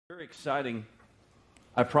Very exciting.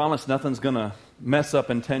 I promise nothing's going to mess up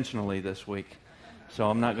intentionally this week. So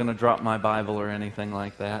I'm not going to drop my Bible or anything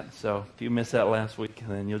like that. So if you missed that last week,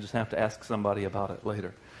 then you'll just have to ask somebody about it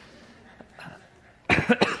later.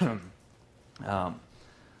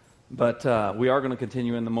 But we are going to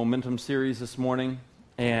continue in the Momentum series this morning.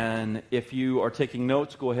 And if you are taking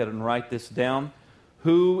notes, go ahead and write this down.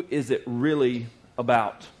 Who is it really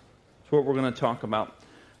about? That's what we're going to talk about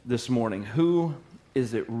this morning. Who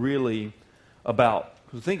is it really about?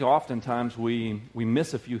 Because I think oftentimes we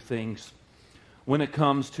miss a few things when it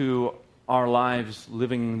comes to our lives,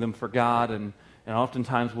 living them for God, and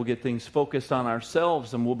oftentimes we'll get things focused on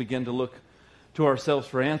ourselves, and we'll begin to look to ourselves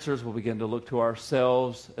for answers. We'll begin to look to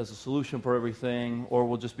ourselves as a solution for everything, or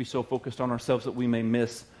we'll just be so focused on ourselves that we may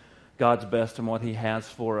miss God's best and what He has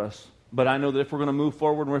for us. But I know that if we're going to move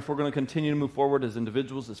forward, and if we're going to continue to move forward as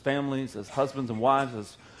individuals, as families, as husbands and wives,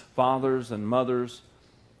 as fathers and mothers,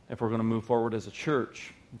 if we're going to move forward as a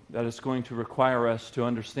church, that it's going to require us to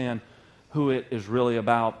understand who it is really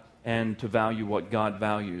about and to value what God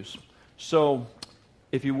values. So,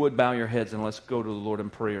 if you would bow your heads and let's go to the Lord in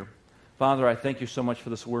prayer. Father, I thank you so much for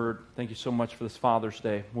this word. Thank you so much for this Father's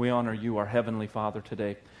Day. We honor you, our Heavenly Father,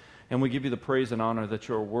 today. And we give you the praise and honor that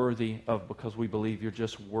you're worthy of, because we believe you're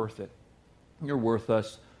just worth it. You're worth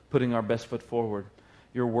us putting our best foot forward.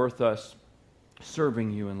 You're worth us serving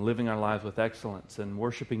you and living our lives with excellence and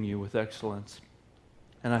worshiping you with excellence.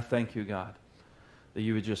 And I thank you, God, that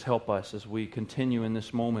you would just help us as we continue in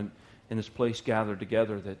this moment, in this place gathered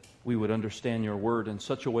together, that we would understand your word in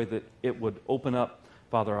such a way that it would open up,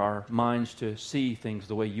 Father, our minds to see things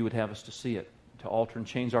the way you would have us to see it, to alter and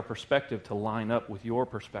change our perspective to line up with your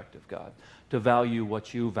perspective, God, to value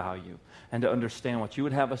what you value, and to understand what you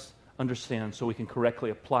would have us understand so we can correctly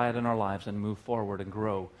apply it in our lives and move forward and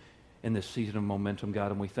grow in this season of momentum, God.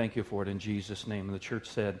 And we thank you for it in Jesus' name. And the church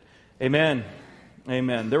said, amen.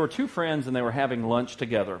 Amen. There were two friends and they were having lunch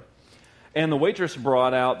together. And the waitress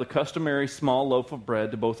brought out the customary small loaf of bread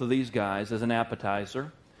to both of these guys as an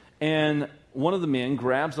appetizer. And one of the men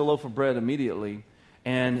grabs the loaf of bread immediately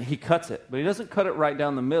and he cuts it. But he doesn't cut it right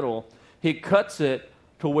down the middle. He cuts it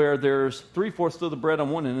to where there's 3/4 of the bread on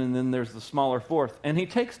one end and then there's the smaller fourth. And he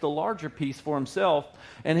takes the larger piece for himself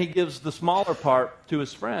and he gives the smaller part to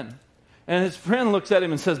his friend. And his friend looks at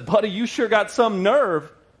him and says, "Buddy, you sure got some nerve."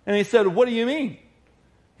 And he said, "What do you mean?"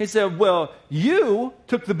 He said, "Well, you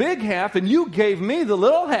took the big half and you gave me the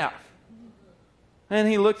little half." And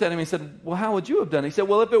he looked at him and he said, "Well, how would you have done it?" He said,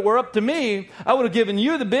 "Well, if it were up to me, I would have given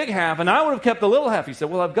you the big half and I would have kept the little half." He said,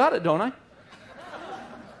 "Well, I've got it, don't I?"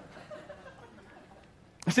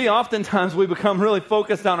 See, oftentimes we become really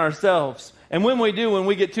focused on ourselves. And when we do, when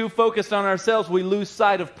we get too focused on ourselves, we lose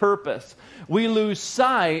sight of purpose. We lose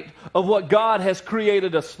sight of what God has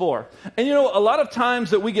created us for. And you know, a lot of times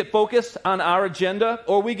that we get focused on our agenda,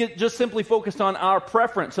 or we get just simply focused on our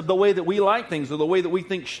preference of the way that we like things, or the way that we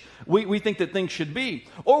think we think that things should be,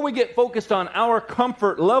 or we get focused on our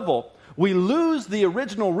comfort level, we lose the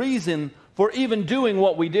original reason for even doing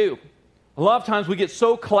what we do. A lot of times we get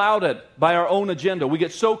so clouded by our own agenda. We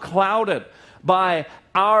get so clouded by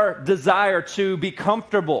our desire to be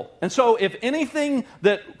comfortable. And so if anything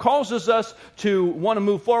that causes us to want to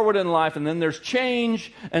move forward in life, and then there's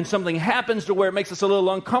change and something happens to where it makes us a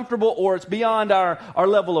little uncomfortable, or it's beyond our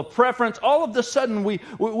level of preference, all of a sudden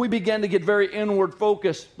we begin to get very inward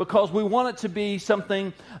focused because we want it to be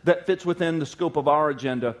something that fits within the scope of our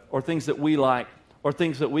agenda, or things that we like, or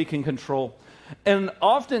things that we can control. And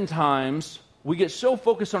oftentimes we get so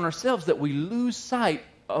focused on ourselves that we lose sight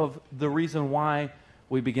of the reason why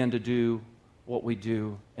we begin to do what we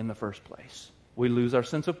do in the first place. We lose our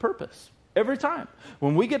sense of purpose every time.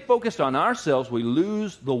 When we get focused on ourselves, we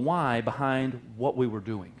lose the why behind what we were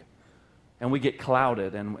doing. And we get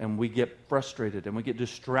clouded, and we get frustrated, and we get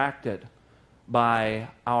distracted by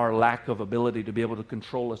our lack of ability to be able to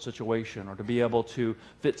control a situation, or to be able to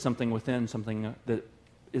fit something within something that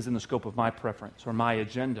is in the scope of my preference or my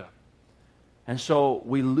agenda. And so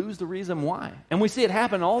we lose the reason why. And we see it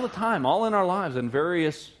happen all the time, all in our lives, in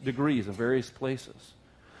various degrees, in various places.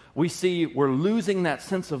 We see we're losing that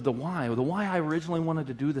sense of the why I originally wanted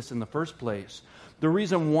to do this in the first place, the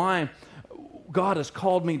reason why God has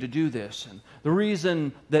called me to do this, and the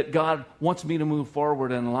reason that God wants me to move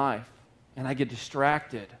forward in life. And I get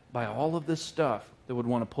distracted by all of this stuff that would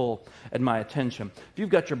want to pull at my attention. If you've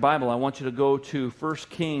got your Bible, I want you to go to 1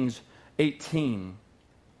 Kings 18.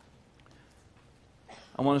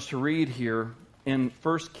 I want us to read here in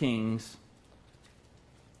 1 Kings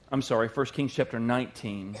chapter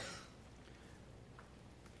 19.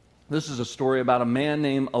 This is a story about a man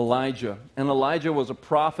named Elijah. And Elijah was a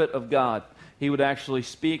prophet of God. he would actually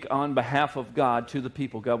speak on behalf of God to the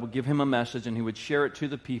people. God would give him a message, and he would share it to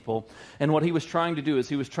the people. And what he was trying to do is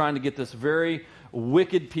he was trying to get this very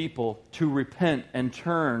wicked people to repent and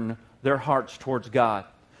turn their hearts towards God.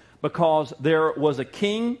 Because there was a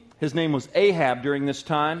king, his name was Ahab during this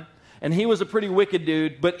time, and he was a pretty wicked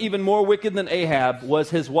dude, but even more wicked than Ahab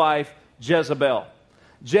was his wife, Jezebel.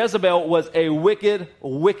 Jezebel was a wicked,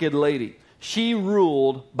 wicked lady. She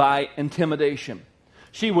ruled by intimidation.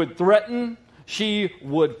 She would threaten. She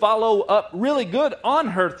would follow up really good on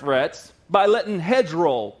her threats by letting heads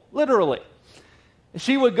roll, literally.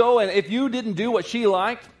 She would go, and if you didn't do what she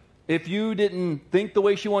liked, if you didn't think the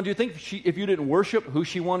way she wanted you to think, if you didn't worship who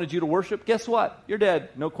she wanted you to worship, guess what? You're dead,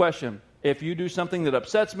 no question. If you do something that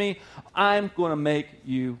upsets me, I'm going to make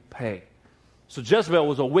you pay. So Jezebel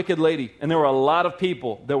was a wicked lady, and there were a lot of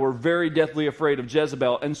people that were very deathly afraid of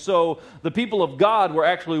Jezebel. And so the people of God were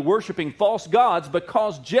actually worshiping false gods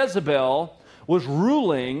because Jezebel was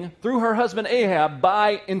ruling through her husband Ahab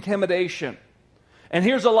by intimidation. And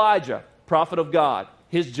here's Elijah, prophet of God.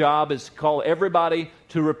 His job is to call everybody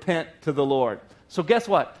to repent to the Lord. So guess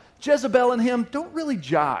what? Jezebel and him don't really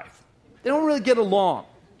jive. They don't really get along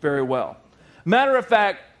very well. Matter of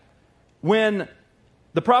fact, when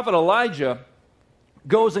the prophet Elijah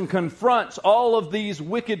goes and confronts all of these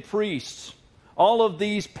wicked priests, all of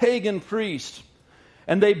these pagan priests,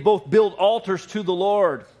 and they both build altars to the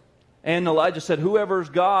Lord. And Elijah said, whoever's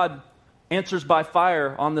God answers by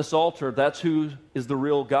fire on this altar, that's who is the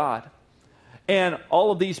real God. And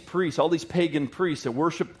all of these priests, all these pagan priests that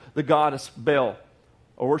worship the goddess Baal,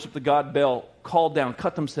 or worship the god Baal, called down,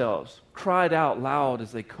 cut themselves, cried out loud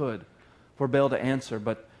as they could for Baal to answer,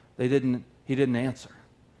 but he didn't answer.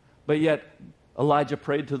 But yet Elijah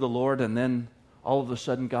prayed to the Lord, and then all of a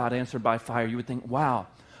sudden God answered by fire. You would think, wow,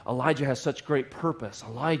 Elijah has such great purpose.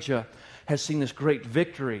 Elijah has seen this great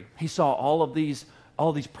victory. He saw all these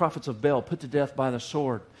prophets of Baal put to death by the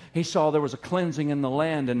sword. He saw there was a cleansing in the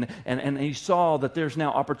land, and he saw that there's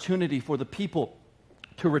now opportunity for the people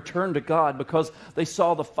to return to God because they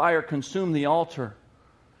saw the fire consume the altar.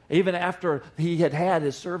 Even after he had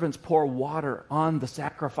his servants pour water on the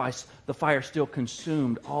sacrifice, the fire still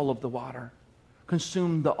consumed all of the water,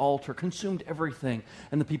 consumed the altar, consumed everything.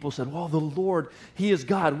 And the people said, well, the Lord, He is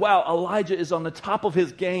God. Wow, Elijah is on the top of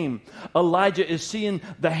his game. Elijah is seeing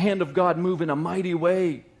the hand of God move in a mighty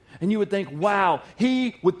way. And you would think, wow,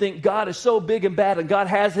 he would think God is so big and bad and God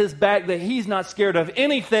has his back that he's not scared of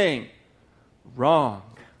anything. Wrong.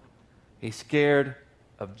 He's scared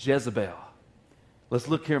of Jezebel. Let's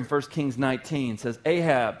look here in 1 Kings 19. It says,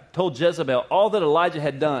 Ahab told Jezebel all that Elijah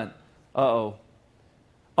had done.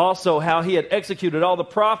 Also, how he had executed all the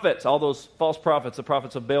prophets, all those false prophets, the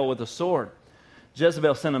prophets of Baal, with a sword.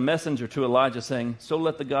 Jezebel sent a messenger to Elijah saying, so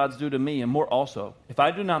let the gods do to me, and more also, if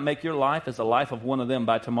I do not make your life as the life of one of them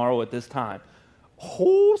by tomorrow at this time.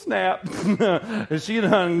 Oh, snap. She's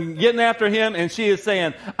getting after him, and she is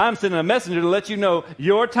saying, I'm sending a messenger to let you know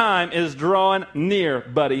your time is drawing near,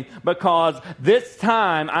 buddy, because this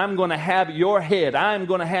time I'm going to have your head. I'm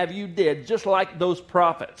going to have you dead, just like those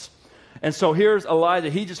prophets. And so here's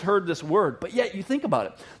Elijah. He just heard this word. But yet, you think about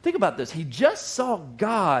it. Think about this. He just saw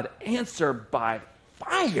God answer by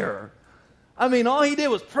fire. I mean, all he did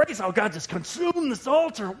was praise how God just consumed this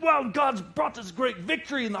altar. Wow, God's brought this great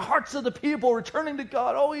victory in the hearts of the people returning to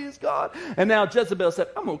God. Oh, He is God. And now Jezebel said,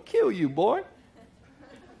 I'm going to kill you, boy.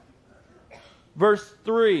 Verse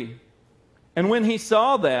 3. And when he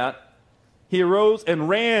saw that, he arose and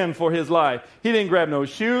ran for his life. He didn't grab no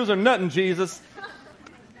shoes or nothing, Jesus.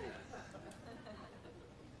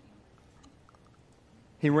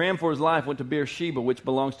 He ran for his life, went to Beersheba, which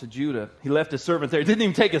belongs to Judah. He left his servant there. He didn't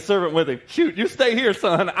even take his servant with him. Shoot, you stay here,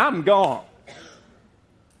 son. I'm gone.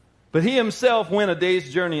 But he himself went a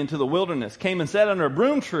day's journey into the wilderness, came and sat under a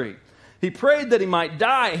broom tree. He prayed that he might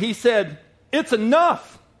die. He said, it's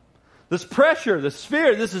enough. This pressure, this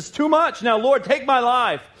fear, this is too much. Now, Lord, take my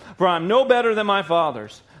life, for I'm no better than my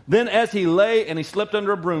father's. Then as he lay and he slept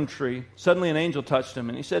under a broom tree, suddenly an angel touched him,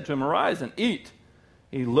 and he said to him, arise and eat.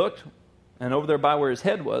 He looked, and over there by where his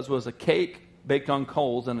head was a cake baked on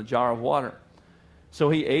coals and a jar of water. So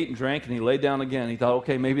he ate and drank, and he lay down again. He thought,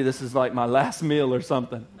 okay, maybe this is like my last meal or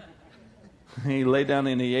something. He lay down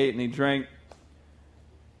and he ate and he drank.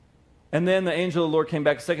 And then the angel of the Lord came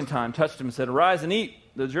back a second time, touched him and said, arise and eat.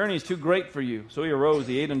 The journey is too great for you. So he arose,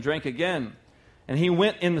 he ate and drank again. And he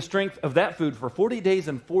went in the strength of that food for 40 days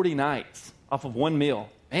and 40 nights off of one meal.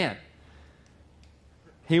 Man.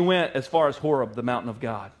 He went as far as Horeb, the mountain of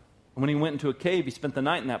God. And when he went into a cave, he spent the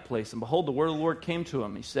night in that place. And behold, the word of the Lord came to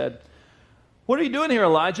him. He said, what are you doing here,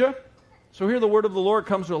 Elijah? So here the word of the Lord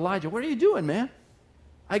comes to Elijah. What are you doing, man?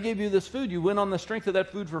 I gave you this food. You went on the strength of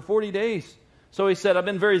that food for 40 days. So he said, I've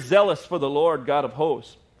been very zealous for the Lord God of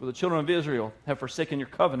hosts. For the children of Israel have forsaken your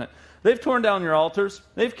covenant. They've torn down your altars.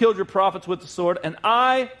 They've killed your prophets with the sword. And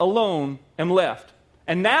I alone am left.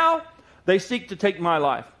 And now they seek to take my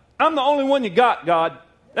life. I'm the only one you got, God.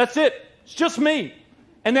 That's it. It's just me.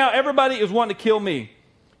 And now everybody is wanting to kill me.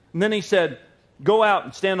 And then he said, go out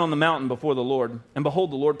and stand on the mountain before the Lord. And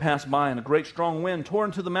behold, the Lord passed by, and a great strong wind tore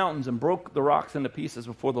into the mountains and broke the rocks into pieces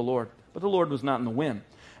before the Lord. But the Lord was not in the wind.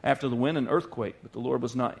 After the wind, an earthquake, but the Lord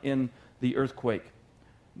was not in the earthquake.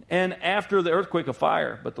 And after the earthquake, a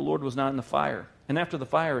fire, but the Lord was not in the fire. And after the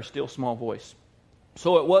fire, a still small voice.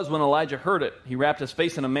 So it was when Elijah heard it, he wrapped his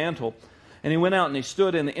face in a mantle, and he went out and he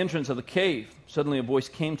stood in the entrance of the cave. Suddenly a voice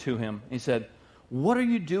came to him. He said, what are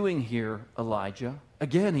you doing here, Elijah?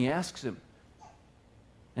 Again, he asks him.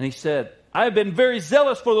 And he said, I have been very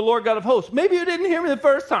zealous for the Lord God of hosts. Maybe you didn't hear me the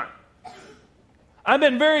first time. I've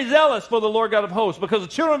been very zealous for the Lord God of hosts because the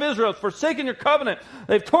children of Israel have forsaken your covenant.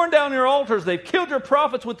 They've torn down your altars. They've killed your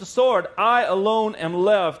prophets with the sword. I alone am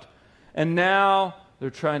left, and now they're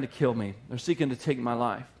trying to kill me. They're seeking to take my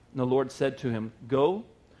life. And the Lord said to him, go,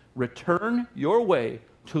 return your way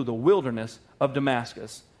to the wilderness of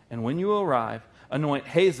Damascus, and when you arrive, anoint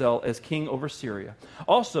Hazael as king over Syria.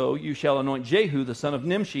 Also, you shall anoint Jehu, the son of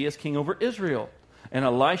Nimshi, as king over Israel. And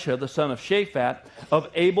Elisha, the son of Shaphat, of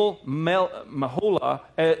Abel-Meholah,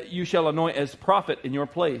 you shall anoint as prophet in your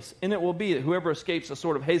place. And it will be that whoever escapes the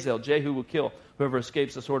sword of Hazael, Jehu will kill. Whoever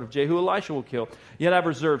escapes the sword of Jehu, Elisha will kill. Yet I've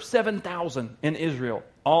reserved 7,000 in Israel,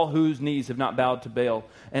 all whose knees have not bowed to Baal,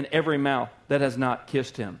 and every mouth that has not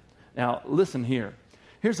kissed him. Now, listen here.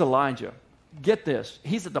 Here's Elijah. Get this.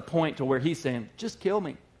 He's at the point to where he's saying, just kill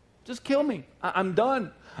me. Just kill me. I'm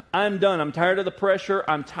done. I'm done. I'm tired of the pressure.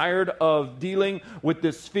 I'm tired of dealing with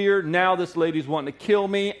this fear. Now this lady's wanting to kill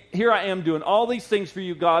me. Here I am doing all these things for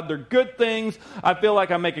you, God. They're good things. I feel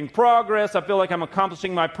like I'm making progress. I feel like I'm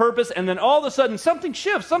accomplishing my purpose. And then all of a sudden, something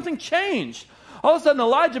shifts. Something changed. All of a sudden,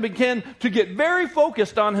 Elijah began to get very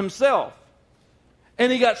focused on himself. And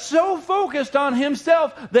he got so focused on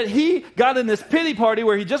himself that he got in this pity party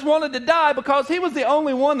where he just wanted to die because he was the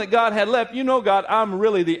only one that God had left. You know, God, I'm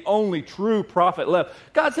really the only true prophet left.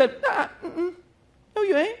 God said, no,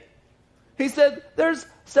 you ain't. He said, there's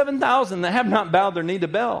 7,000 that have not bowed their knee to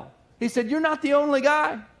Baal. He said, you're not the only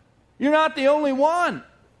guy. You're not the only one.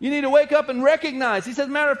 You need to wake up and recognize. He said, as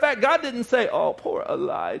a matter of fact, God didn't say, oh, poor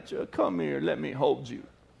Elijah, come here, let me hold you.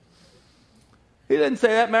 He didn't say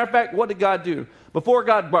that. Matter of fact, what did God do? Before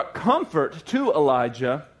God brought comfort to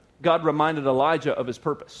Elijah, God reminded Elijah of his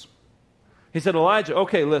purpose. He said, Elijah,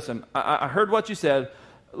 okay, listen, I heard what you said.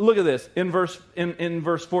 Look at this. In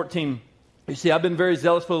verse 14, you see, I've been very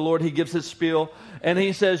zealous for the Lord. He gives his spiel. And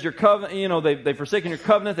he says, your covenant, they've forsaken your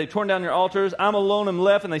covenant. They've torn down your altars. I'm alone and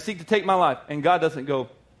left, and they seek to take my life. And God doesn't go,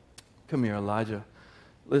 come here, Elijah.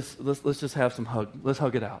 Let's just have some hug. Let's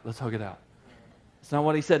hug it out. Let's hug it out. It's not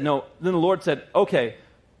what he said. No. Then the Lord said, okay,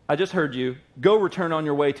 I just heard you. Go return on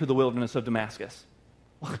your way to the wilderness of Damascus.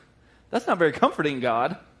 That's not very comforting,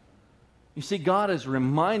 God. You see, God is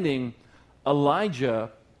reminding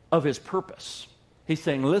Elijah of his purpose. He's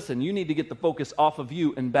saying, listen, you need to get the focus off of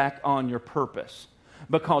you and back on your purpose.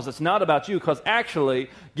 Because it's not about you. Because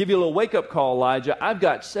actually, give you a little wake-up call, Elijah. I've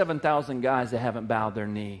got 7,000 guys that haven't bowed their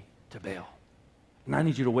knee to Baal. And I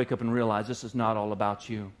need you to wake up and realize this is not all about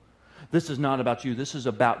you. This is not about you. This is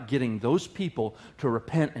about getting those people to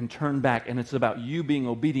repent and turn back. And it's about you being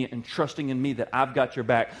obedient and trusting in me that I've got your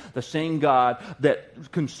back. The same God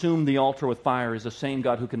that consumed the altar with fire is the same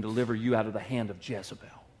God who can deliver you out of the hand of Jezebel.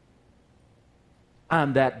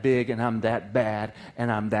 I'm that big and I'm that bad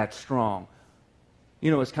and I'm that strong. You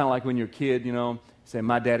know, it's kind of like when you're a kid, say,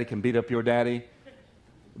 my daddy can beat up your daddy.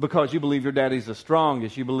 Because you believe your daddy's the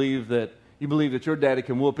strongest. You believe that your daddy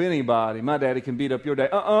can whoop anybody. My daddy can beat up your daddy.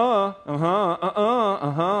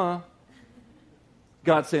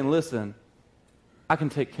 God's saying, listen, I can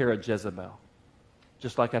take care of Jezebel.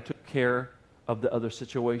 Just like I took care of the other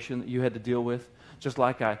situation that you had to deal with. Just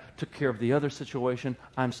like I took care of the other situation,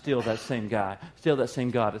 I'm still that same guy. Still that same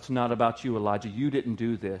God. It's not about you, Elijah. You didn't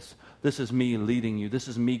do this. This is me leading you. This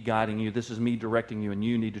is me guiding you. This is me directing you. And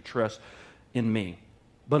you need to trust in me.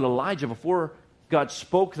 But Elijah, before God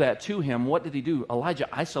spoke that to him, what did he do? Elijah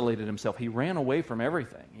isolated himself. He ran away from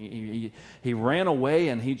everything. He ran away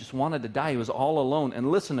and he just wanted to die. He was all alone.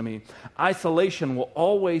 And listen to me, isolation will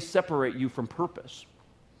always separate you from purpose.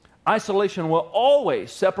 Isolation will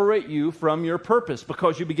always separate you from your purpose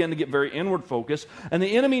because you begin to get very inward focused. And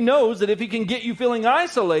the enemy knows that if he can get you feeling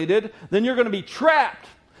isolated, then you're going to be trapped.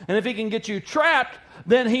 And if he can get you trapped,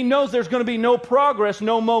 then he knows there's going to be no progress,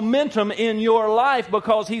 no momentum in your life,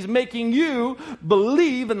 because he's making you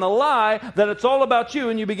believe in the lie that it's all about you,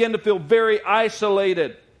 and you begin to feel very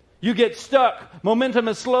isolated. You get stuck. Momentum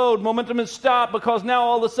is slowed. Momentum is stopped, because now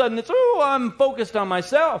all of a sudden it's, I'm focused on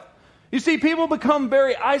myself. You see, people become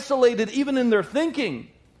very isolated even in their thinking,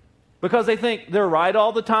 because they think they're right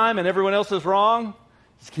all the time and everyone else is wrong.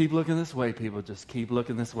 Just keep looking this way, people. Just keep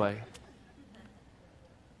looking this way.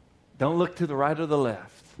 Don't look to the right or the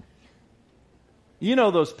left. You know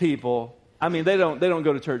those people. I mean, they don't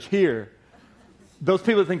go to church here. Those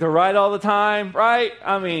people that think they're right all the time, right?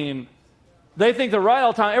 I mean, they think they're right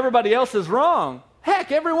all the time. Everybody else is wrong.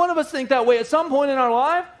 Heck, every one of us think that way at some point in our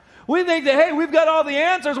life. We think that, hey, we've got all the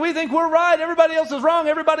answers. We think we're right. Everybody else is wrong.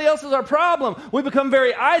 Everybody else is our problem. We become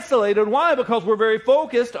very isolated. Why? Because we're very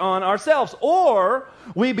focused on ourselves. Or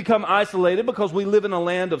we become isolated because we live in a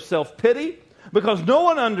land of self-pity, because no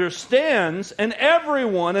one understands, and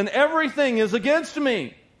everyone and everything is against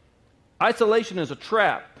me. Isolation is a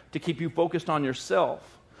trap to keep you focused on yourself.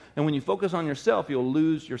 And when you focus on yourself, you'll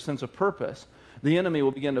lose your sense of purpose. The enemy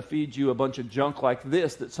will begin to feed you a bunch of junk like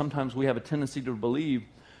this that sometimes we have a tendency to believe.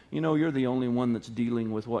 You know, you're the only one that's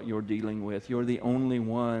dealing with what you're dealing with. You're the only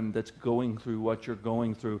one that's going through what you're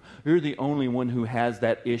going through. You're the only one who has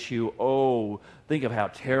that issue. Oh, think of how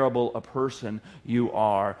terrible a person you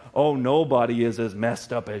are. Oh, nobody is as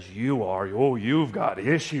messed up as you are. Oh, you've got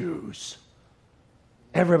issues.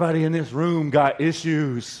 Everybody in this room got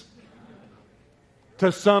issues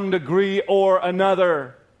to some degree or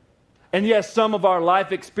another. And yes, some of our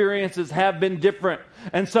life experiences have been different.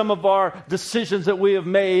 And some of our decisions that we have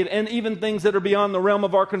made, and even things that are beyond the realm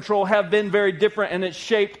of our control, have been very different. And it's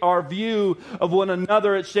shaped our view of one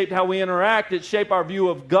another. It's shaped how we interact. It's shaped our view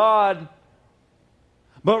of God.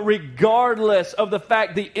 But regardless of the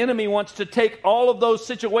fact, the enemy wants to take all of those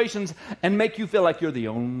situations and make you feel like you're the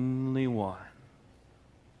only one.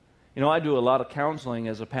 You know, I do a lot of counseling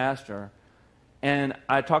as a pastor. And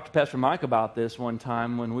I talked to Pastor Mike about this one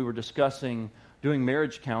time when we were discussing doing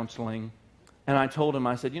marriage counseling. And I told him,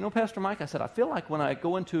 I said, you know, Pastor Mike, I said, I feel like when I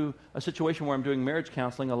go into a situation where I'm doing marriage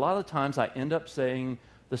counseling, a lot of times I end up saying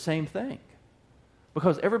the same thing.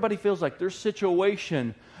 Because everybody feels like their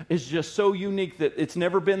situation is just so unique that it's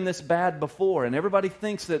never been this bad before. And everybody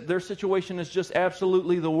thinks that their situation is just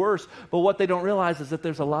absolutely the worst. But what they don't realize is that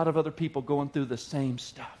there's a lot of other people going through the same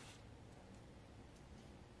stuff.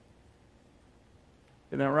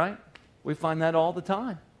 Isn't that right? We find that all the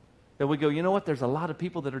time. That we go, you know what? There's a lot of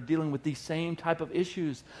people that are dealing with these same type of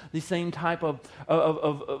issues, these same type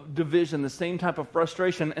of division, the same type of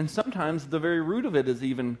frustration, and sometimes the very root of it is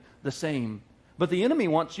even the same. But the enemy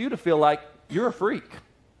wants you to feel like you're a freak.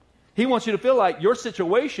 He wants you to feel like your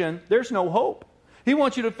situation, there's no hope. He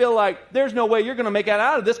wants you to feel like there's no way you're going to make it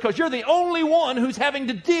out of this because you're the only one who's having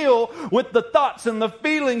to deal with the thoughts and the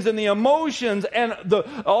feelings and the emotions and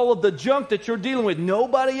all of the junk that you're dealing with.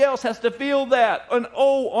 Nobody else has to feel that. And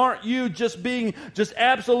aren't you just being just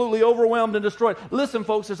absolutely overwhelmed and destroyed? Listen,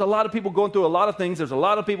 folks, there's a lot of people going through a lot of things. There's a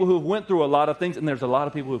lot of people who have went through a lot of things, and there's a lot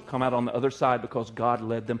of people who have come out on the other side because God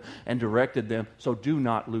led them and directed them. So do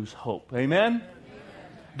not lose hope. Amen?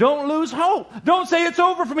 Don't lose hope. Don't say it's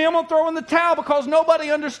over for me. I'm going to throw in the towel because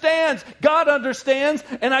nobody understands. God understands.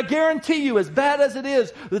 And I guarantee you, as bad as it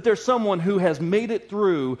is, that there's someone who has made it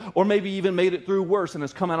through, or maybe even made it through worse and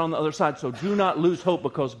has come out on the other side. So do not lose hope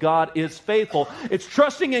because God is faithful. It's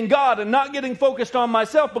trusting in God and not getting focused on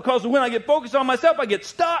myself, because when I get focused on myself, I get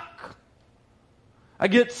stuck. I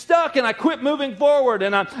get stuck and I quit moving forward,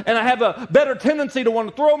 and I have a better tendency to want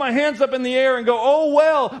to throw my hands up in the air and go, oh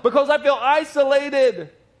well, because I feel isolated.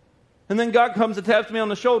 And then God comes and taps me on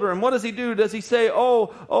the shoulder. And what does he do? Does he say, you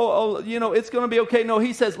know, it's going to be okay? No,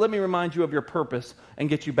 he says, let me remind you of your purpose and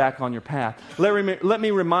get you back on your path. Let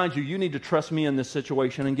me remind you, you need to trust me in this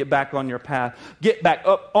situation and get back on your path. Get back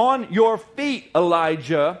up on your feet,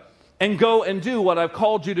 Elijah, and go and do what I've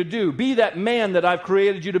called you to do. Be that man that I've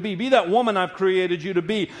created you to be. Be that woman I've created you to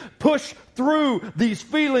be. Push through these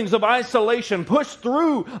feelings of isolation. Push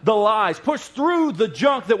through the lies. Push through the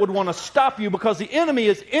junk that would want to stop you, because the enemy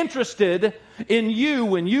is interested in you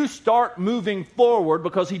when you start moving forward,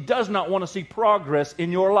 because he does not want to see progress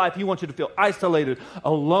in your life. He wants you to feel isolated,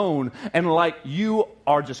 alone, and like you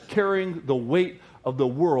are just carrying the weight of the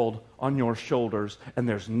world on your shoulders, and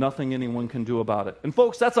there's nothing anyone can do about it. And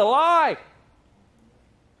folks, that's a lie.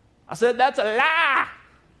 I said that's a lie.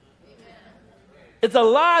 It's a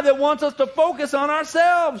lie that wants us to focus on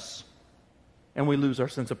ourselves. And we lose our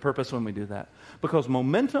sense of purpose when we do that. Because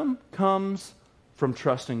momentum comes from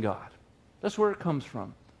trusting God. That's where it comes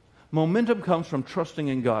from. Momentum comes from trusting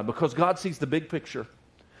in God, because God sees the big picture.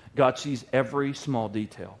 God sees every small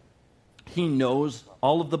detail. He knows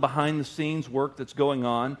all of the behind-the-scenes work that's going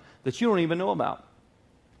on that you don't even know about.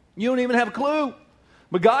 You don't even have a clue.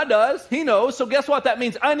 But God does. He knows. So guess what? That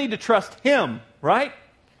means I need to trust Him, right?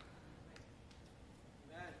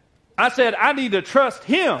 I said I need to trust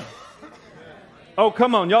Him. Oh,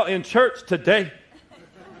 come on, y'all in church today.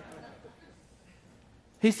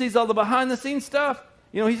 He sees all the behind-the-scenes stuff.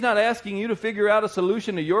 You know, He's not asking you to figure out a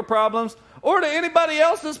solution to your problems or to anybody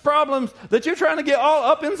else's problems that you're trying to get all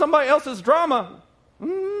up in somebody else's drama.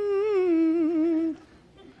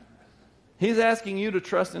 He's asking you to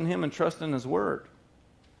trust in Him and trust in His Word.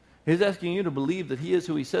 He's asking you to believe that He is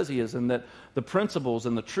who He says He is, and that the principles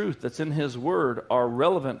and the truth that's in His Word are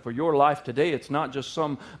relevant for your life today. It's not just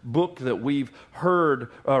some book that we've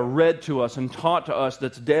heard read to us and taught to us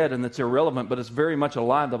that's dead and that's irrelevant, but it's very much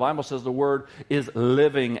alive. The Bible says the Word is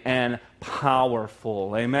living and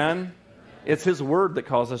powerful. Amen? It's His Word that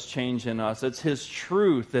causes change in us. It's His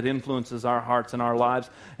truth that influences our hearts and our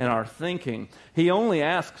lives and our thinking. He only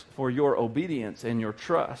asks for your obedience and your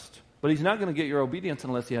trust. But He's not going to get your obedience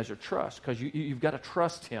unless He has your trust, because you've got to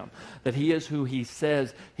trust Him, that He is who He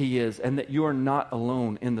says He is, and that you're not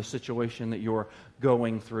alone in the situation that you're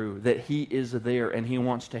going through, that He is there and He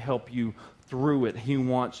wants to help you through it. He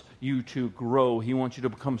wants you to grow. He wants you to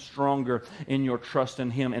become stronger in your trust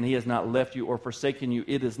in Him, and He has not left you or forsaken you.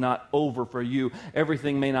 It is not over for you.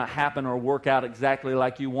 Everything may not happen or work out exactly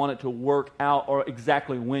like you want it to work out or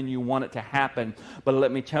exactly when you want it to happen. But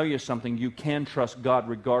let me tell you something. You can trust God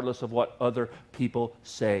regardless of what other people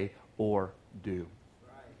say or do.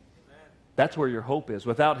 That's where your hope is.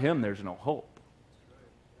 Without Him, there's no hope.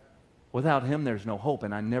 Without Him, there's no hope,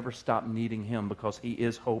 and I never stop needing Him because He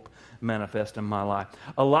is hope manifest in my life.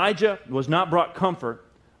 Elijah was not brought comfort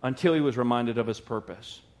until he was reminded of his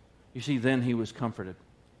purpose. You see, then he was comforted.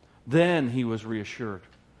 Then he was reassured.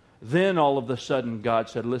 Then all of a sudden God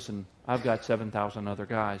said, listen, I've got 7,000 other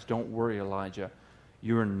guys. Don't worry, Elijah.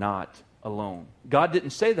 You're not alone. God didn't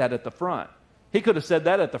say that at the front. He could have said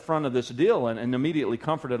that at the front of this deal and immediately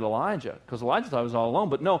comforted Elijah, because Elijah thought he was all alone.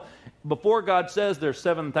 But no, before God says there's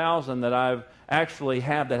 7,000 that I've actually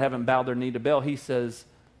have that haven't bowed their knee to Baal, He says,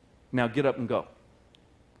 now get up and go.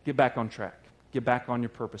 Get back on track. Get back on your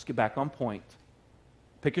purpose. Get back on point.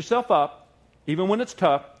 Pick yourself up, even when it's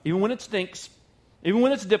tough, even when it stinks, even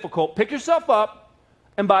when it's difficult. Pick yourself up.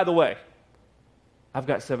 And by the way, I've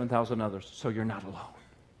got 7,000 others, so you're not alone.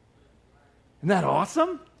 Isn't that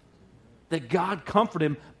awesome? That God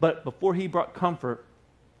comforted him, but before He brought comfort,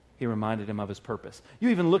 He reminded him of his purpose. You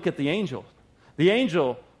even look at the angel. The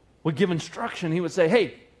angel would give instruction. He would say,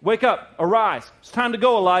 hey, wake up, arise. It's time to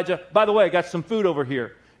go, Elijah. By the way, I got some food over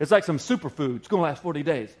here. It's like some superfood. It's going to last 40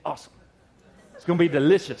 days. Awesome. It's going to be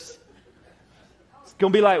delicious. It's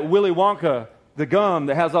going to be like Willy Wonka, the gum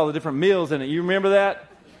that has all the different meals in it. You remember that?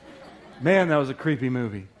 Man, that was a creepy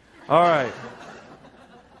movie. All right.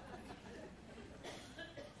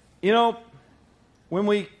 You know, when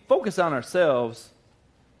we focus on ourselves,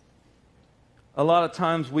 a lot of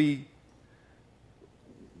times we're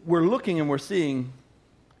looking and we're seeing,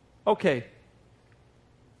 okay,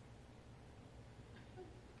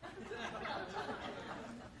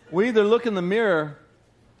 we either look in the mirror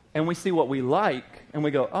and we see what we like and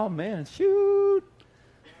we go, oh man, shoot.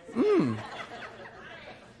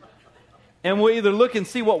 And we either look and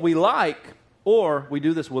see what we like, or we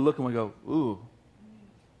do this, we'll look and we go, ooh.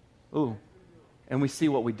 And we see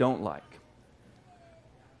what we don't like.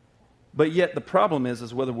 But yet the problem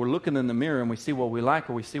is whether we're looking in the mirror and we see what we like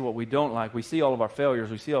or we see what we don't like, we see all of our failures,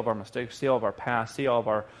 we see all of our mistakes, we see all of our past, see all of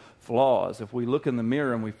our flaws. If we look in the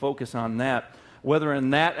mirror and we focus on that, whether in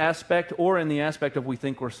that aspect or in the aspect of we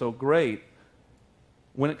think we're so great,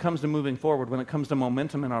 when it comes to moving forward, when it comes to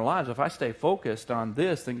momentum in our lives, if I stay focused on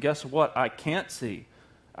this, then guess what? I can't see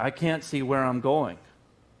where I'm going.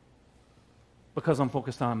 Because I'm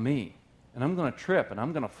focused on me. And I'm going to trip and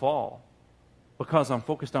I'm going to fall. Because I'm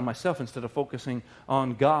focused on myself instead of focusing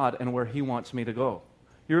on God and where He wants me to go.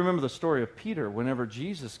 You remember the story of Peter whenever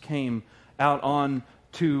Jesus came out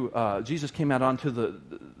onto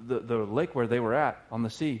the lake where they were at on the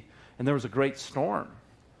sea. And there was a great storm.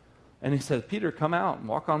 And He said, Peter, come out and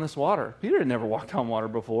walk on this water. Peter had never walked on water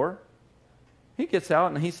before. He gets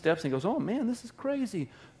out and he steps and he goes, oh man, this is crazy.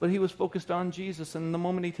 But he was focused on Jesus. And the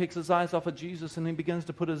moment he takes his eyes off of Jesus and he begins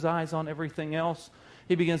to put his eyes on everything else,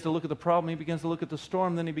 he begins to look at the problem, he begins to look at the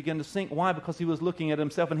storm, then he began to sink. Why? Because he was looking at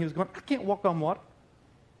himself and he was going, I can't walk on water.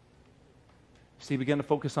 See, he began to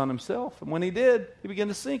focus on himself. And when he did, he began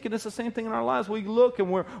to sink. And it's the same thing in our lives. We look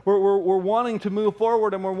and we're wanting to move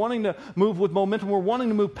forward, and we're wanting to move with momentum. We're wanting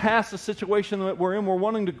to move past the situation that we're in. We're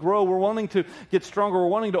wanting to grow. We're wanting to get stronger. We're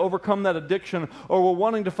wanting to overcome that addiction. Or we're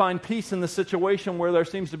wanting to find peace in the situation where there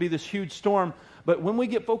seems to be this huge storm. But when we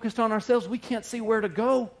get focused on ourselves, we can't see where to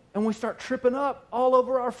go. And we start tripping up all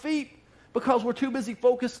over our feet because we're too busy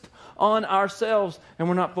focused on ourselves and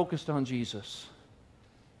we're not focused on Jesus.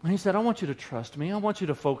 And he said, I want you to trust me. I want you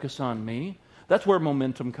to focus on me. That's where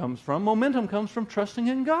momentum comes from. Momentum comes from trusting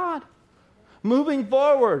in God. Moving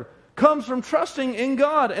forward comes from trusting in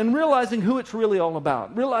God and realizing who it's really all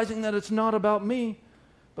about. Realizing that it's not about me,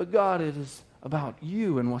 but God, it is about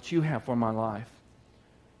you and what you have for my life.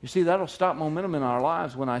 You see, that'll stop momentum in our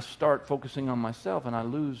lives when I start focusing on myself and I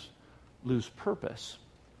lose purpose.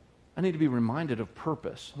 I need to be reminded of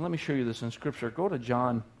purpose. Let me show you this in Scripture. Go to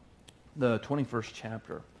John, the 21st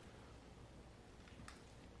chapter.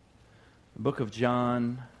 The book of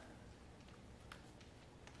John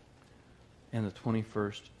and the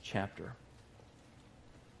 21st chapter.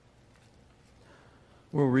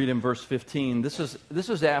 We'll read in verse 15. This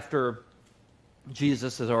is after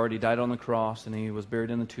Jesus has already died on the cross and he was buried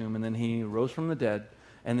in the tomb, and then he rose from the dead,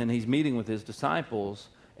 and then he's meeting with his disciples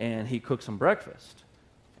and he cooks some breakfast.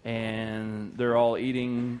 And they're all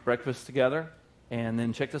eating breakfast together. And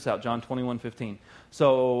then check this out, John 21:15.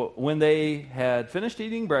 So when they had finished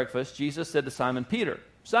eating breakfast, Jesus said to Simon Peter,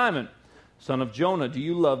 Simon, son of Jonah, do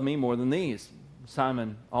you love me more than these?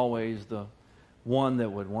 Simon, always the one that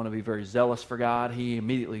would want to be very zealous for God, he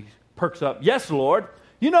immediately perks up, yes, Lord,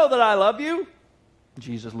 you know that I love you.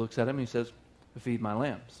 Jesus looks at him and he says, feed my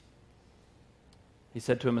lambs. He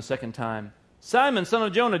said to him a second time, Simon, son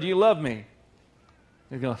of Jonah, do you love me?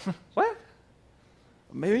 You're going, what?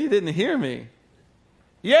 Maybe you didn't hear me.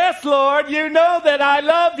 Yes, Lord, you know that I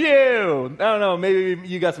love you. I don't know, maybe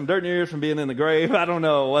you got some dirt in your ears from being in the grave. I don't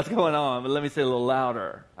know what's going on, but let me say it a little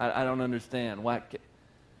louder. I don't understand. Why?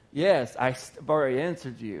 Yes, I've already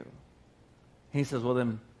answered you. He says, well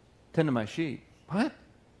then, tend to my sheep. What?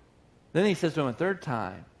 Then he says to him a third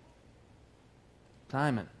time,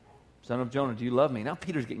 Simon, son of Jonah, do you love me? Now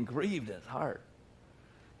Peter's getting grieved in his heart.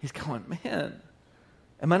 He's going, man,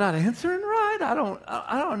 am I not answering right? I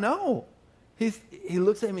don't know. He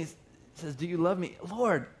looks at me and says, do you love me?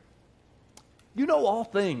 Lord, you know all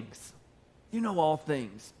things. You know all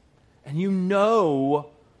things. And you know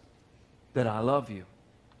that I love you.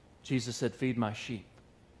 Jesus said, feed my sheep.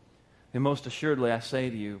 And most assuredly I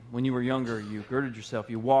say to you, when you were younger, you girded yourself,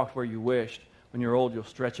 you walked where you wished. When you're old, you'll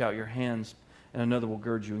stretch out your hands, and another will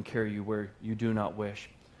gird you and carry you where you do not wish.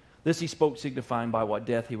 This he spoke, signifying by what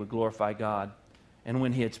death he would glorify God. And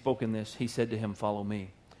when he had spoken this, he said to him, follow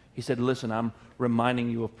me. He said, listen, I'm reminding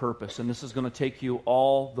you of purpose, and this is going to take you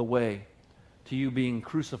all the way to you being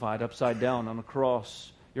crucified upside down on a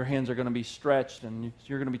cross. Your hands are going to be stretched, and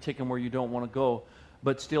you're going to be taken where you don't want to go.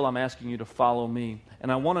 But still, I'm asking you to follow me.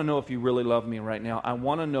 And I want to know if you really love me right now. I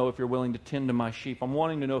want to know if you're willing to tend to my sheep. I'm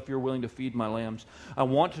wanting to know if you're willing to feed my lambs. I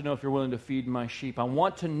want to know if you're willing to feed my sheep. I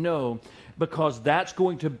want to know, because that's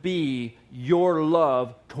going to be your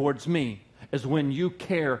love towards me, is when you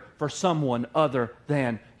care for someone other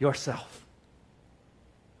than yourself.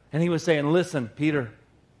 And he was saying, listen, Peter,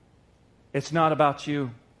 it's not about you.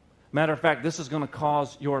 Matter of fact, this is going to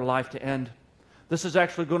cause your life to end. This is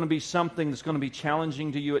actually going to be something that's going to be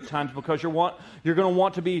challenging to you at times, because you're going to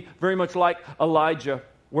want to be very much like Elijah,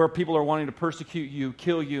 where people are wanting to persecute you,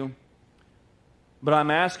 kill you. But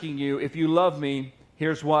I'm asking you, if you love me,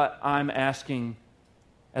 here's what I'm asking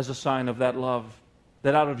as a sign of that love.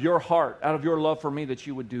 That out of your heart, out of your love for me, that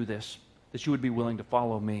you would do this, that you would be willing to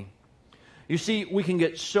follow me. You see, we can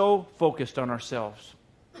get so focused on ourselves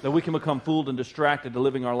that we can become fooled and distracted to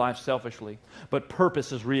living our lives selfishly. But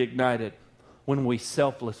purpose is reignited when we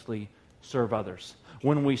selflessly serve others.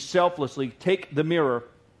 When we selflessly take the mirror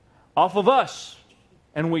off of us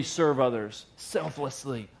and we serve others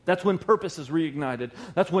selflessly. That's when purpose is reignited.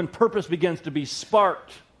 That's when purpose begins to be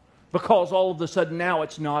sparked, because all of a sudden now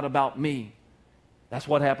it's not about me. That's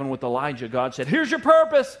what happened with Elijah. God said, here's your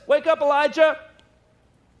purpose. Wake up, Elijah.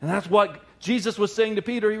 And that's what Jesus was saying to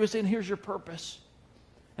Peter. He was saying, here's your purpose.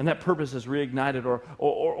 And that purpose is reignited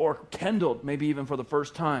or kindled, maybe even for the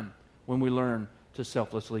first time, when we learn to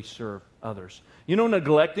selflessly serve others. You know,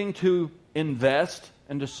 neglecting to invest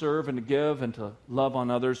and to serve and to give and to love on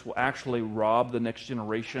others will actually rob the next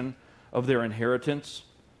generation of their inheritance.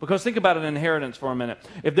 Because think about an inheritance for a minute.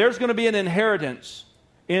 If there's going to be an inheritance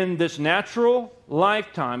in this natural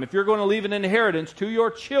lifetime, if you're going to leave an inheritance to your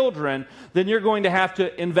children, then you're going to have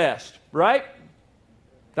to invest, right?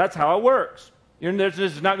 That's how it works.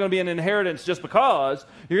 There's not going to be an inheritance just because.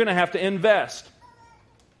 You're going to have to invest.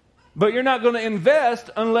 But you're not going to invest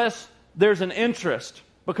unless there's an interest.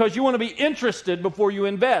 Because you want to be interested before you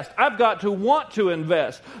invest. I've got to want to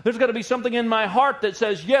invest. There's got to be something in my heart that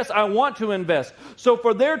says, yes, I want to invest. So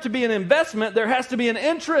for there to be an investment, there has to be an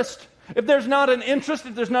interest. If there's not an interest,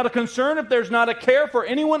 if there's not a concern, if there's not a care for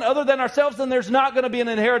anyone other than ourselves, then there's not going to be an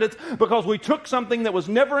inheritance, because we took something that was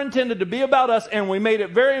never intended to be about us and we made it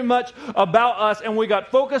very much about us, and we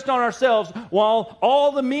got focused on ourselves, while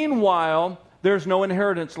all the meanwhile, there's no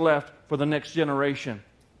inheritance left for the next generation.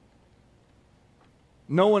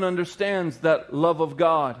 No one understands that love of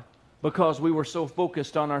God because we were so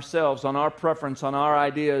focused on ourselves, on our preference, on our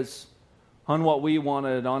ideas, on what we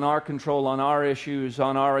wanted, on our control, on our issues,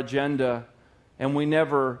 on our agenda. And we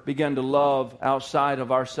never began to love outside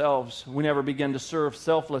of ourselves. We never began to serve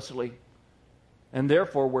selflessly. And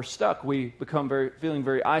therefore, we're stuck. We become feeling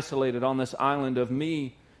very isolated on this island of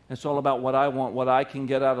me. It's all about what I want, what I can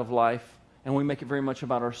get out of life. And we make it very much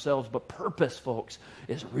about ourselves. But purpose, folks,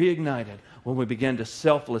 is reignited when we begin to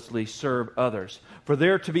selflessly serve others. For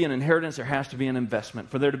there to be an inheritance, there has to be an investment.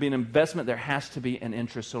 For there to be an investment, there has to be an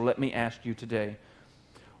interest. So let me ask you today,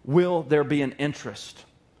 will there be an interest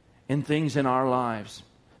in things in our lives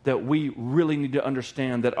that we really need to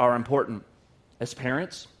understand that are important? As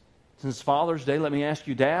parents, since Father's Day, let me ask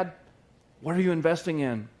you, Dad, what are you investing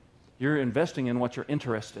in? You're investing in what you're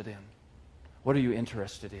interested in. What are you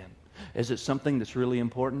interested in? Is it something that's really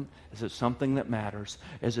important? Is it something that matters?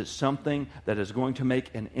 Is it something that is going to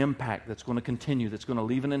make an impact, that's going to continue, that's going to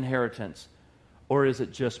leave an inheritance? Or is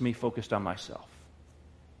it just me focused on myself?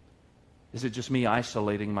 Is it just me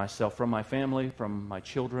isolating myself from my family, from my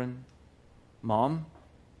children? Mom,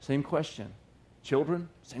 same question. Children,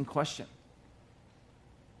 same question.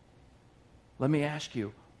 Let me ask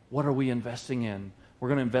you, what are we investing in? We're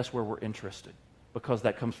going to invest where we're interested, because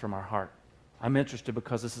that comes from our heart. I'm interested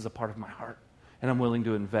because this is a part of my heart, and I'm willing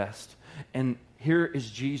to invest. And here is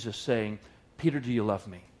Jesus saying, Peter, do you love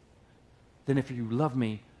me? Then if you love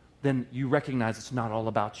me, then you recognize it's not all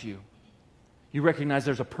about you. You recognize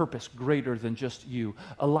there's a purpose greater than just you.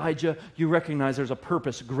 Elijah, you recognize there's a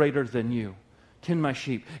purpose greater than you. Tend my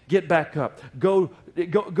sheep. Get back up. Go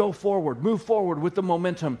forward. Move forward with the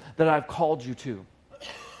momentum that I've called you to.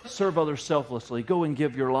 Serve others selflessly. Go and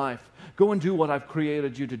give your life. Go and do what I've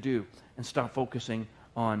created you to do. And stop focusing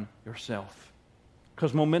on yourself.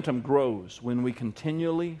 Because momentum grows when we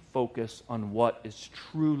continually focus on what is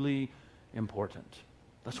truly important.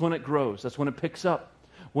 That's when it grows. That's when it picks up.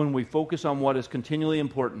 When we focus on what is continually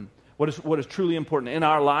important. What is truly important in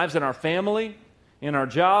our lives, in our family, in our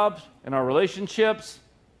jobs, in our relationships,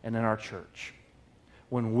 and in our church.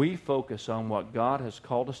 When we focus on what God has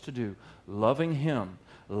called us to do, loving Him,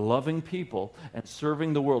 loving people, and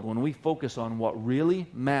serving the world, when we focus on what really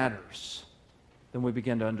matters, then we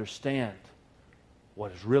begin to understand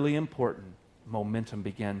what is really important. Momentum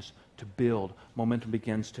begins to build. Momentum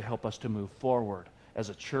begins to help us to move forward as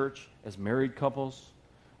a church, as married couples,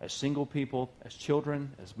 as single people, as children,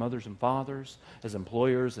 as mothers and fathers, as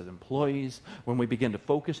employers, as employees, when we begin to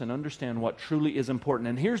focus and understand what truly is important.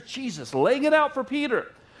 And here's Jesus laying it out for Peter,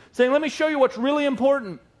 saying, let me show you what's really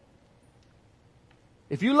important.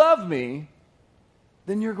 If you love me,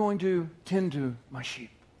 then you're going to tend to my sheep.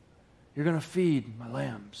 You're going to feed my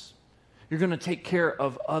lambs. You're going to take care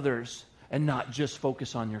of others and not just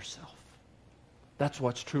focus on yourself. That's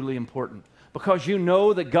what's truly important. Because you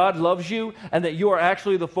know that God loves you and that you are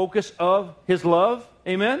actually the focus of His love.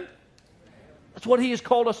 Amen? That's what He has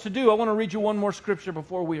called us to do. I want to read you one more scripture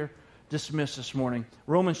before we are dismissed this morning.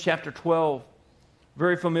 Romans chapter 12.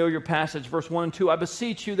 Very familiar passage, verse 1 and 2. I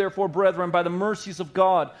beseech you, therefore, brethren, by the mercies of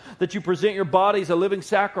God, that you present your bodies a living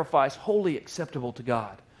sacrifice, wholly acceptable to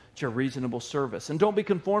God. It's your reasonable service. And don't be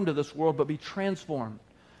conformed to this world, but be transformed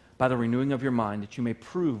by the renewing of your mind, that you may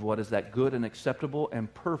prove what is that good and acceptable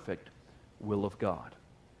and perfect will of God.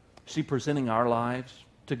 See, presenting our lives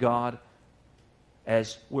to God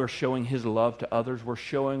as we're showing His love to others, we're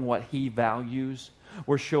showing what He values.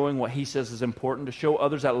 We're showing what He says is important, to show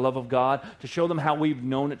others that love of God, to show them how we've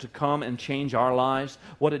known it to come and change our lives.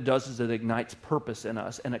 What it does is it ignites purpose in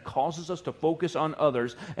us, and it causes us to focus on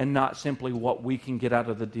others and not simply what we can get out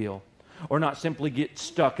of the deal, or not simply get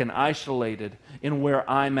stuck and isolated in where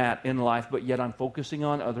I'm at in life, but yet I'm focusing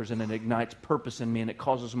on others, and it ignites purpose in me, and it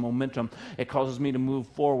causes momentum. It causes me to move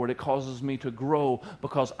forward. It causes me to grow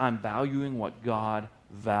because I'm valuing what God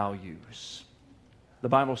values. The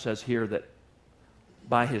Bible says here that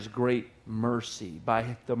by His great mercy,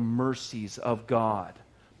 by the mercies of God,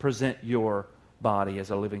 present your body as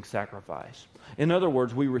a living sacrifice. In other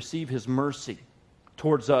words, we receive His mercy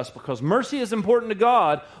towards us because mercy is important to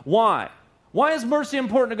God. Why? Why is mercy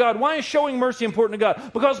important to God? Why is showing mercy important to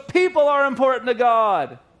God? Because people are important to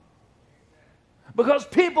God. Because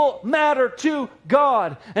people matter to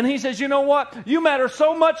God. And He says, you know what? You matter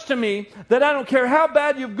so much to me that I don't care how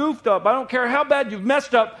bad you've goofed up. I don't care how bad you've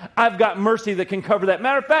messed up. I've got mercy that can cover that.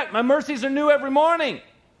 Matter of fact, my mercies are new every morning.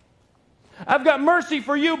 I've got mercy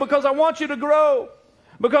for you because I want you to grow.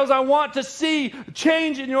 Because I want to see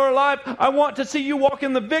change in your life. I want to see you walk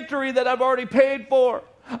in the victory that I've already paid for.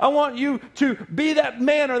 I want you to be that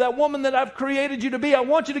man or that woman that I've created you to be. I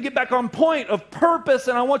want you to get back on point of purpose,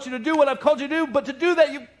 and I want you to do what I've called you to do. But to do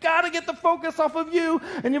that, you've got to get the focus off of you,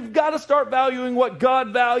 and you've got to start valuing what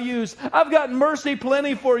God values. I've got mercy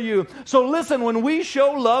plenty for you. So listen, when we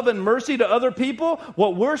show love and mercy to other people,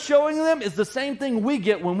 what we're showing them is the same thing we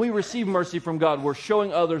get when we receive mercy from God. We're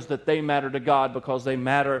showing others that they matter to God because they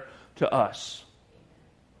matter to us.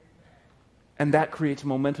 And that creates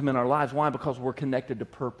momentum in our lives. Why? Because we're connected to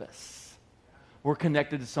purpose. We're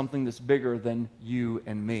connected to something that's bigger than you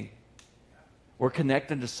and me. We're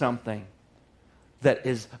connected to something that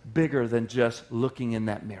is bigger than just looking in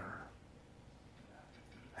that mirror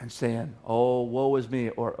and saying, oh, woe is me,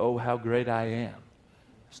 or oh, how great I am.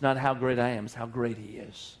 It's not how great I am, it's how great He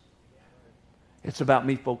is. It's about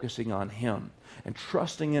me focusing on Him and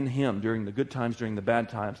trusting in Him during the good times, during the bad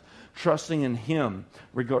times. Trusting in Him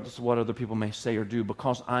regardless of what other people may say or do,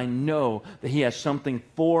 because I know that He has something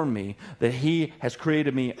for me, that He has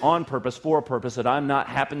created me on purpose, for a purpose, that I'm not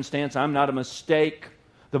happenstance, I'm not a mistake.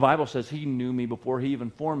 The Bible says He knew me before He even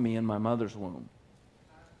formed me in my mother's womb.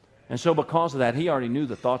 And so because of that, He already knew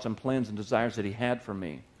the thoughts and plans and desires that He had for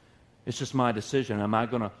me. It's just my decision. Am I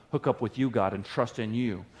going to hook up with you, God, and trust in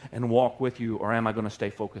you and walk with you, or am I going to stay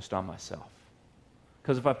focused on myself?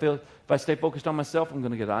 Because if I stay focused on myself, I'm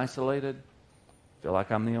going to get isolated, feel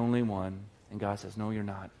like I'm the only one. And God says, no, you're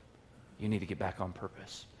not. You need to get back on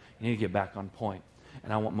purpose. You need to get back on point.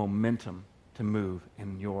 And I want momentum to move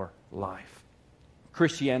in your life.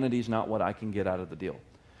 Christianity is not what I can get out of the deal.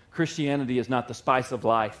 Christianity is not the spice of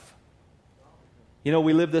life. You know,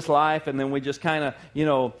 we live this life and then we just kind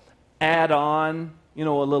of, add on, a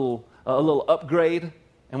little upgrade,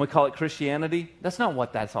 and we call it Christianity. That's not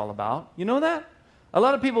what that's all about. You know that? A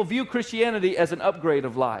lot of people view Christianity as an upgrade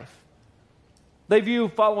of life. They view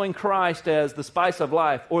following Christ as the spice of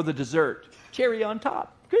life or the dessert. Cherry on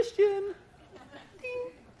top. Christian.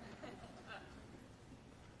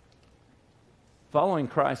 Following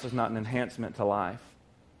Christ is not an enhancement to life.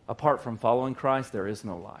 Apart from following Christ, there is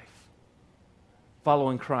no life.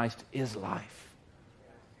 Following Christ is life.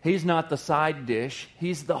 He's not the side dish.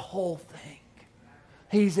 He's the whole thing.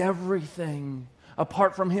 He's everything.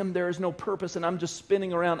 Apart from Him, there is no purpose, and I'm just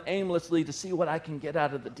spinning around aimlessly to see what I can get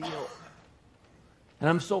out of the deal. And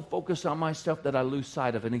I'm so focused on myself that I lose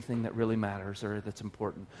sight of anything that really matters or that's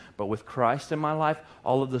important. But with Christ in my life,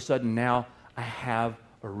 all of a sudden now I have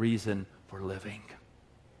a reason for living.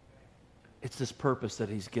 It's this purpose that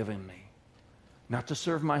He's given me. Not to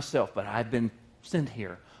serve myself, but I've been sent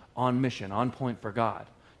here on mission, on point for God,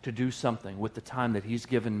 to do something with the time that He's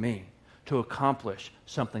given me, to accomplish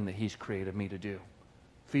something that He's created me to do.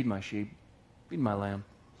 Feed my sheep, feed my lamb.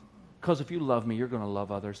 Because if you love me, you're going to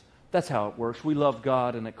love others. That's how it works. We love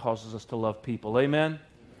God, and it causes us to love people. Amen?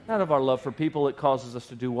 Out of our love for people, it causes us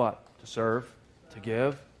to do what? To serve, to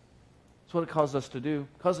give. That's what it causes us to do.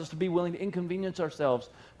 It causes us to be willing to inconvenience ourselves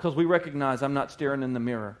because we recognize I'm not staring in the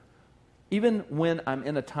mirror. Even when I'm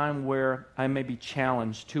in a time where I may be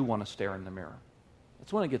challenged to want to stare in the mirror.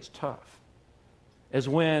 That's when it gets tough. Is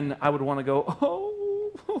when I would want to go, oh.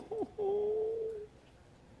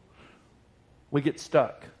 We get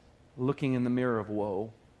stuck looking in the mirror of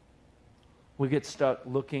woe. We get stuck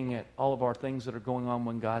looking at all of our things that are going on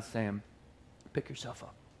when God's saying, pick yourself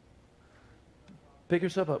up. Pick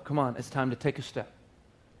yourself up. Come on, it's time to take a step.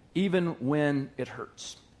 Even when it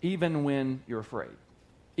hurts. Even when you're afraid.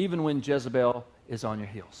 Even when Jezebel is on your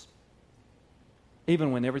heels.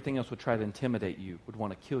 Even when everything else would try to intimidate you, would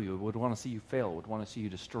want to kill you, would want to see you fail, would want to see you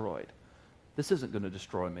destroyed. This isn't going to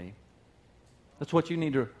destroy me. That's what you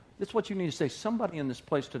need to say. Somebody in this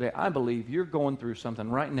place today, I believe you're going through something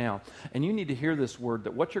right now, and you need to hear this word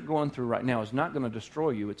that what you're going through right now is not going to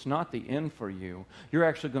destroy you. It's not the end for you. You're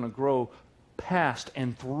actually going to grow past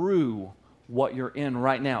and through what you're in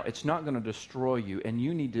right now. It's not going to destroy you, and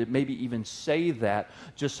you need to maybe even say that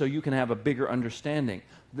just so you can have a bigger understanding.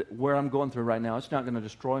 Where I'm going through right now, it's not going to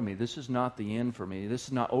destroy me. This is not the end for me. This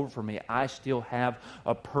is not over for me. I still have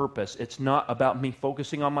a purpose. It's not about me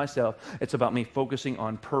focusing on myself. It's about me focusing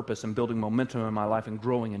on purpose and building momentum in my life and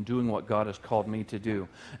growing and doing what God has called me to do.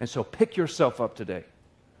 And so pick yourself up today.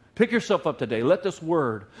 Pick yourself up today. Let this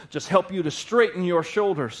word just help you to straighten your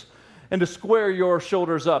shoulders and to square your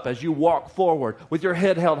shoulders up as you walk forward with your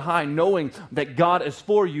head held high, knowing that God is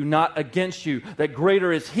for you, not against you, that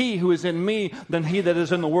greater is He who is in me than he that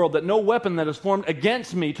is in the world, that no weapon that is formed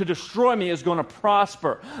against me to destroy me is going to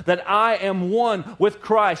prosper, that I am one with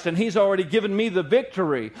Christ and He's already given me the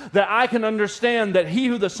victory, that I can understand that he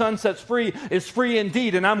who the Son sets free is free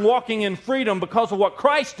indeed, and I'm walking in freedom because of what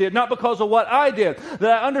Christ did, not because of what I did,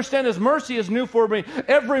 that I understand His mercy is new for me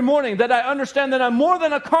every morning, that I understand that I'm more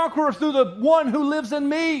than a conqueror through the one who lives in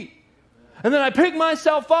me. And then I pick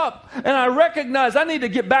myself up and I recognize I need to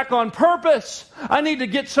get back on purpose. I need to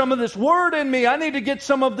get some of this word in me. I need to get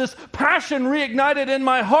some of this passion reignited in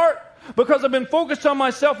my heart because I've been focused on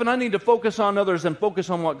myself, and I need to focus on others and focus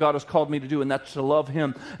on what God has called me to do, and that's to love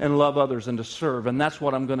Him and love others and to serve. And that's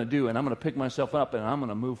what I'm going to do. And I'm going to pick myself up and I'm going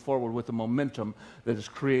to move forward with the momentum that is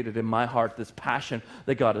created in my heart, this passion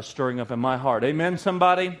that God is stirring up in my heart. Amen,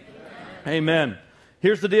 somebody? Amen. Amen.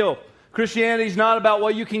 Here's the deal. Christianity is not about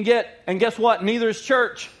what you can get. And guess what? Neither is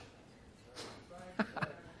church.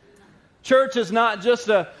 Church is not just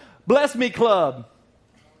a bless me club.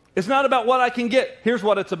 It's not about what I can get. Here's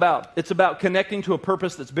what it's about. It's about connecting to a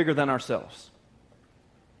purpose that's bigger than ourselves.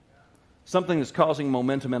 Something that's causing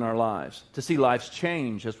momentum in our lives. To see lives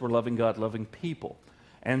change as we're loving God, loving people,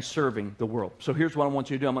 and serving the world. So here's what I want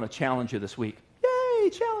you to do. I'm going to challenge you this week. Yay,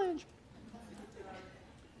 challenge.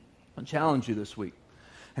 I'm going to challenge you this week.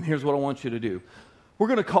 And here's what I want you to do. We're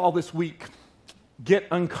going to call this week Get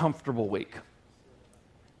Uncomfortable Week.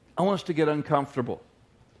 I want us to get uncomfortable.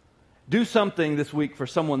 Do something this week for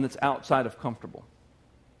someone that's outside of comfortable.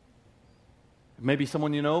 Maybe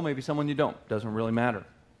someone you know, maybe someone you don't. Doesn't really matter.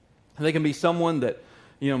 And they can be someone that,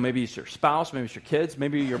 maybe it's your spouse, maybe it's your kids,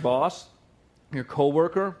 maybe your boss, your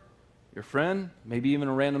coworker, your friend, maybe even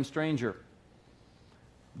a random stranger.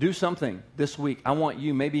 Do something this week. I want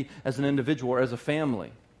you, maybe as an individual or as a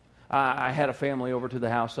family. I had a family over to the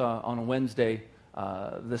house on a Wednesday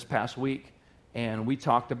this past week, and we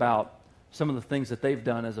talked about some of the things that they've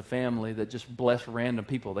done as a family that just bless random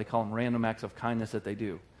people. They call them random acts of kindness that they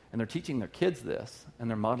do. And they're teaching their kids this, and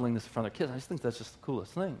they're modeling this in front of their kids. I just think that's just the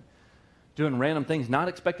coolest thing. Doing random things, not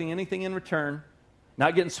expecting anything in return,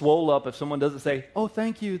 not getting swole up if someone doesn't say, oh,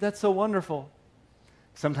 thank you, that's so wonderful.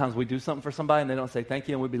 Sometimes we do something for somebody and they don't say thank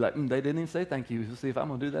you, and we'd be like, they didn't even say thank you. We'll see if I'm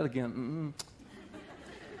going to do that again.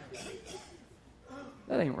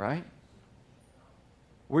 That ain't right.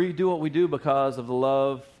 We do what we do because of the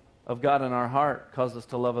love of God in our heart causes us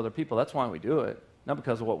to love other people. That's why we do it, not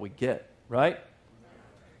because of what we get, right?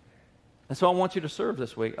 And so I want you to serve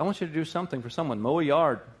this week. I want you to do something for someone. Mow a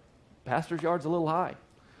yard. Pastor's yard's a little high.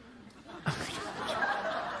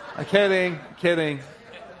 Kidding.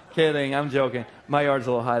 I'm joking. My yard's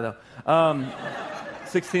a little high, though.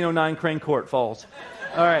 1609 Crane Court, Falls.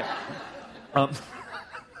 All right.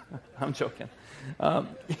 I'm joking.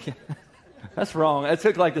 That's wrong. It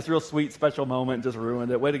took like this real sweet, special moment and just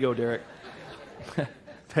ruined it. Way to go, Derek.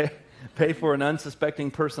 Pay for an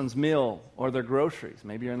unsuspecting person's meal or their groceries.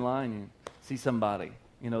 Maybe you're in line, you see somebody,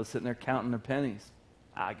 sitting there counting their pennies.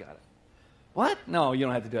 I got it. What? No, you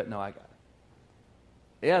don't have to do it. No, I got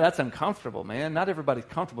it. Yeah, that's uncomfortable, man. Not everybody's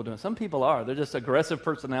comfortable doing it. Some people are. They're just aggressive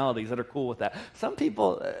personalities that are cool with that. Some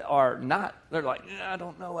people are not. They're like, I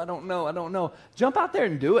don't know. Jump out there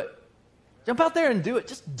and do it.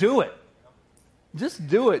 Just do it. Just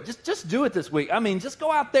do it. Just do it this week. I mean, just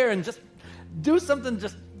go out there and just do something.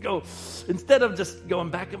 Just go. Instead of just going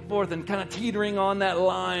back and forth and kind of teetering on that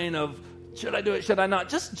line of, should I do it, should I not?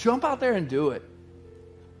 Just jump out there and do it.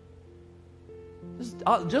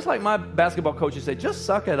 Just like my basketball coach would say, just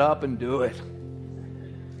suck it up and do it.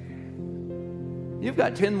 You've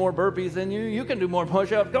got 10 more burpees in you. You can do more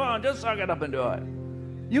push-ups. Come on, just suck it up and do it.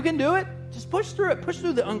 You can do it. Just push through it. Push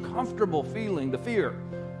through the uncomfortable feeling, the fear,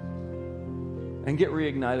 and get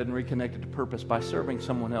reignited and reconnected to purpose by serving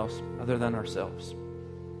someone else other than ourselves.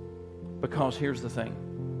 Because here's the thing.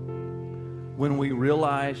 When we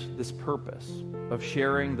realize this purpose of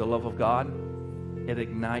sharing the love of God, it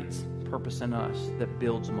ignites purpose in us that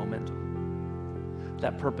builds momentum.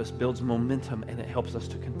 That purpose builds momentum, and it helps us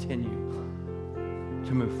to continue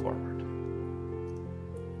to move forward.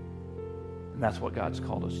 And that's what God's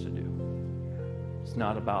called us to do. It's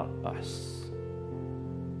not about us.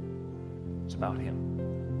 It's about Him.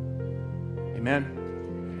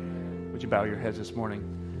 Amen? Would you bow your heads this morning?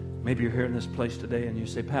 Maybe you're here in this place today and you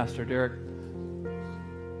say, Pastor Derek,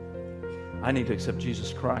 I need to accept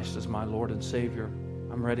Jesus Christ as my Lord and Savior.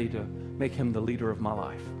 I'm ready to make Him the leader of my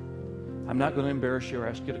life. I'm not going to embarrass you or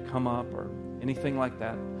ask you to come up or anything like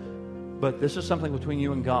that. But this is something between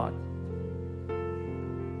you and God.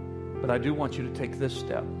 But I do want you to take this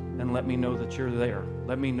step and let me know that you're there.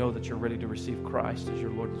 Let me know that you're ready to receive Christ as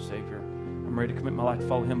your Lord and Savior. I'm ready to commit my life to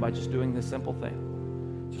follow Him by just doing this simple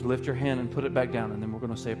thing. Just lift your hand and put it back down, and then we're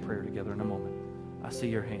going to say a prayer together in a moment. I see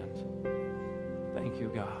your hand. Thank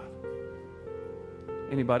you, God.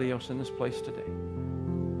 Anybody else in this place today?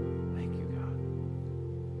 Thank you, God.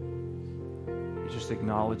 You just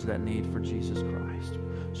acknowledge that need for Jesus Christ.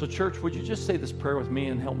 So, church, would you just say this prayer with me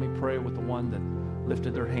and help me pray with the one that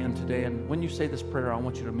lifted their hand today? And when you say this prayer, I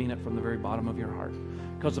want you to mean it from the very bottom of your heart.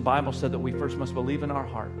 Because the Bible said that we first must believe in our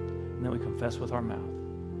heart, and then we confess with our mouth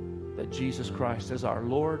that Jesus Christ is our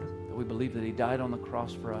Lord, that we believe that He died on the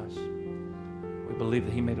cross for us. We believe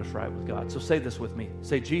that He made us right with God. So say this with me.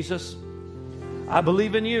 Say, Jesus, I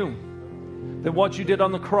believe in You, that what You did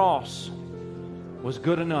on the cross was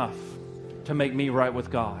good enough to make me right with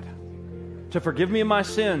God, to forgive me of my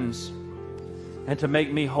sins, and to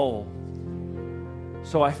make me whole.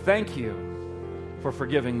 So I thank You for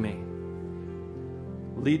forgiving me.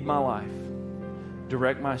 Lead my life.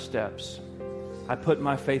 Direct my steps. I put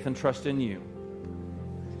my faith and trust in You.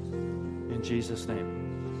 In Jesus'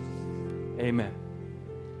 name, amen.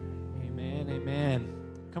 Amen, amen.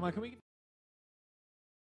 Come on, can we